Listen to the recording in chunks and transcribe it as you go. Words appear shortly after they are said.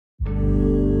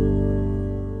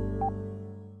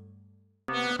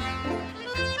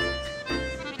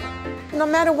No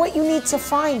matter what you need to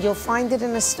find, you'll find it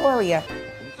in Astoria.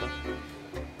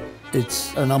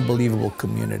 It's an unbelievable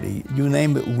community. You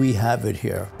name it, we have it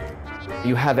here.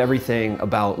 You have everything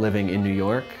about living in New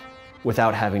York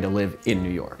without having to live in New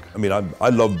York. I mean, I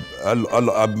love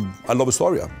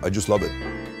Astoria. I just love it.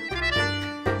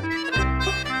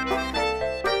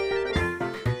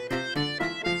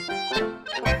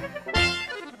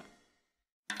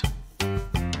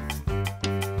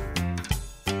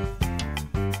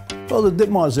 Well, the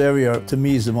Ditmars area, to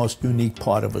me, is the most unique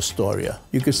part of Astoria.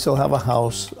 You can still have a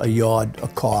house, a yard, a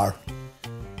car.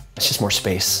 It's just more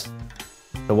space.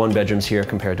 The one bedrooms here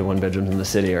compared to one bedrooms in the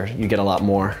city, you get a lot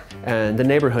more. And the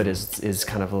neighborhood is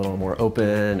kind of a little more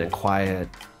open and quiet.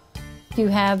 You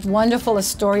have wonderful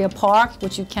Astoria Park,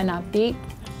 which you cannot beat.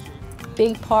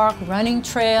 Big park, running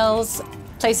trails,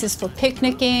 places for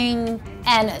picnicking,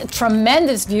 and a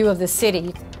tremendous view of the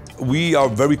city. We are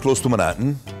very close to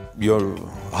Manhattan. You're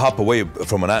a hop away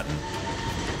from Manhattan.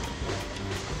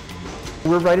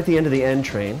 We're right at the end of the N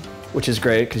train, which is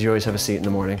great because you always have a seat in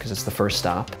the morning because it's the first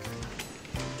stop.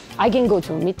 I can go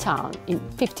to Midtown in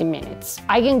 15 minutes.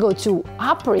 I can go to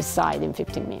Upper East Side in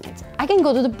 15 minutes. I can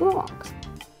go to the Bronx.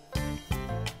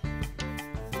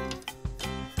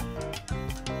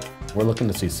 We're looking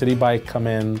to see City Bike come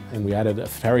in, and we added a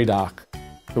ferry dock.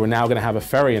 So we're now going to have a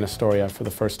ferry in Astoria for the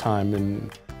first time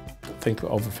in, I think,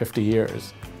 over 50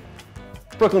 years.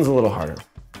 Brooklyn's a little harder.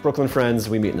 Brooklyn friends,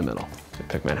 we meet in the middle.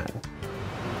 Pick Manhattan.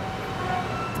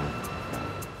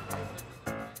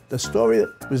 Astoria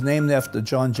was named after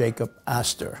John Jacob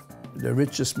Astor, the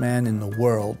richest man in the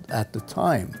world at the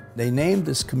time. They named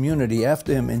this community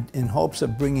after him in hopes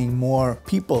of bringing more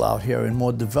people out here and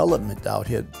more development out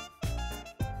here.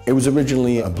 It was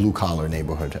originally a blue-collar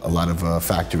neighborhood, a lot of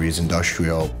factories,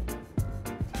 industrial.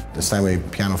 The Steinway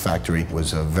Piano Factory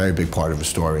was a very big part of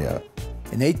Astoria.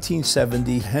 In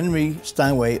 1870, Henry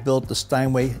Steinway built the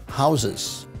Steinway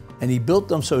houses, and he built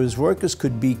them so his workers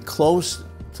could be close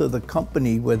to the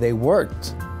company where they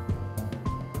worked.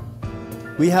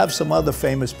 We have some other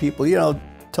famous people, you know,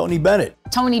 Tony Bennett.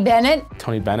 Tony Bennett.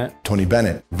 Tony Bennett. Tony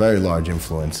Bennett, very large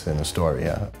influence in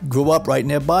Astoria. Grew up right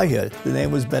nearby here. The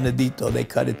name was Benedito, they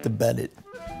cut it to Bennett.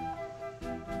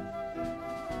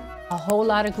 A whole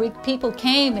lot of Greek people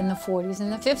came in the 40s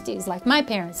and the 50s, like my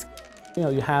parents. You know,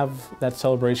 you have that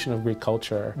celebration of Greek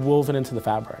culture woven into the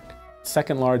fabric.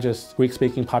 Second largest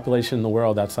Greek-speaking population in the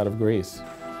world outside of Greece.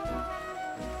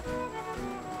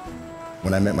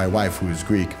 When I met my wife, who was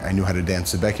Greek, I knew how to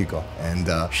dance Sebekiko,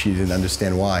 and she didn't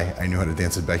understand why I knew how to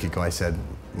dance Sebekiko. I said,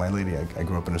 my lady, I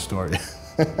grew up in Astoria.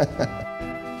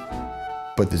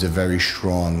 But there's a very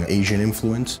strong Asian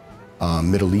influence,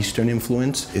 Middle Eastern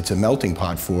influence. It's a melting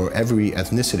pot for every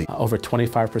ethnicity. Over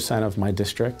 25% of my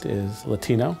district is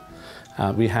Latino.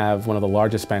 We have one of the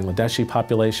largest Bangladeshi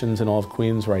populations in all of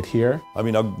Queens right here. I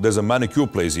mean, there's a manicure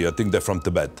place here. I think they're from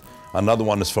Tibet. Another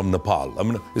one is from Nepal. I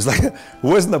mean, it's like,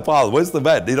 where's Nepal? Where's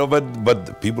Tibet? You know,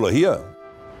 but people are here.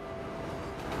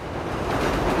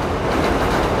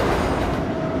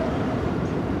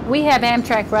 We have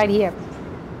Amtrak right here.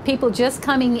 People just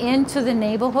coming into the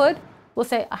neighborhood will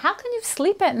say, how can you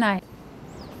sleep at night?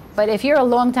 But if you're a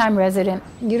longtime resident,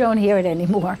 you don't hear it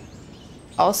anymore.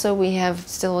 Also, we have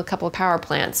still a couple of power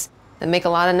plants that make a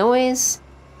lot of noise.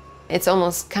 It's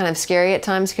almost kind of scary at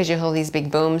times because you hear these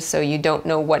big booms, so you don't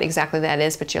know what exactly that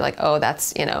is, but you're like, oh,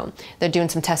 that's, you know, they're doing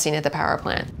some testing at the power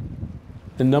plant.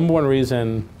 The number one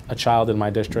reason a child in my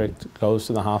district goes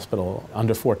to the hospital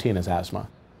under 14 is asthma.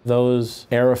 Those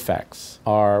air effects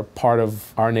are part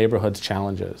of our neighborhood's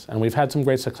challenges, and we've had some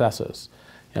great successes.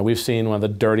 You know, we've seen one of the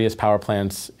dirtiest power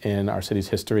plants in our city's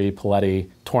history, Paletti,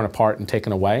 torn apart and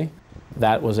taken away.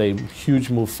 That was a huge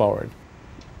move forward.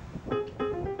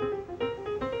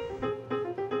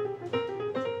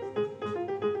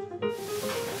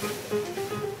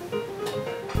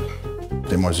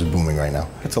 Ditmars is booming right now.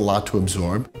 It's a lot to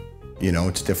absorb. You know,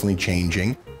 it's definitely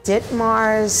changing.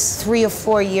 Ditmars 3 or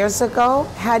 4 years ago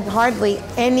had hardly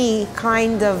any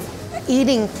kind of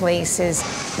eating places.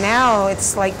 Now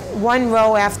it's like one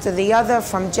row after the other,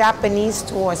 from Japanese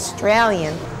to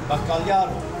Australian.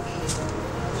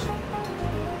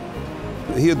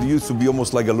 Here there used to be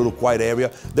almost like a little quiet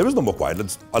area. There is no more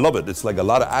quiet. I love it. It's like a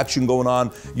lot of action going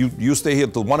on. You stay here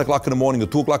till 1 o'clock in the morning or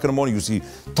 2 o'clock in the morning, you see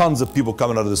tons of people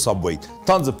coming out of the subway,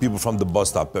 tons of people from the bus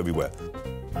stop everywhere.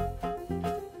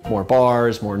 More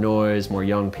bars, more noise, more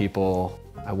young people.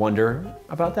 I wonder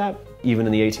about that. Even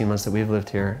in the 18 months that we've lived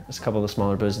here, a couple of the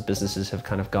smaller businesses have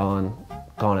kind of gone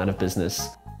out of business.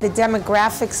 The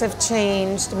demographics have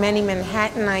changed. Many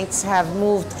Manhattanites have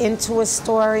moved into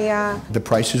Astoria. The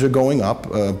prices are going up,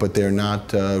 but they're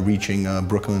not reaching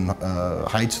Brooklyn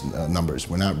Heights numbers.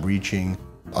 We're not reaching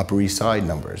Upper East Side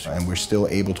numbers, and we're still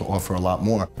able to offer a lot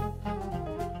more.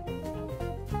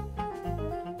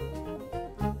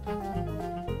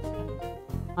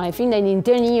 I think that in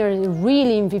 10 years,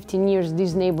 really in 15 years,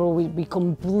 this neighborhood will be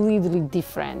completely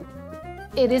different.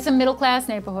 It is a middle-class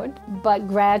neighborhood, but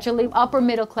gradually upper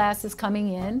middle class is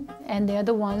coming in, and they're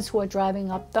the ones who are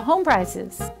driving up the home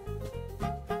prices.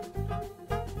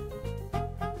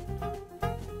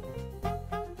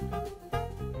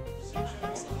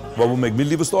 What will make me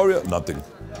leave Astoria? Nothing.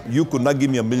 You could not give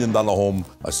me $1 million home.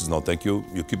 I says, no, thank you.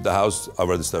 You keep the house, I'd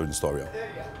rather stay in Astoria.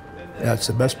 Yeah, it's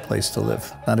the best place to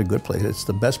live. Not a good place, it's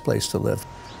the best place to live.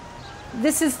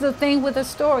 This is the thing with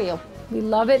Astoria. We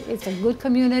love it, it's a good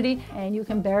community, and you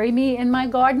can bury me in my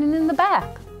garden in the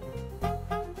back.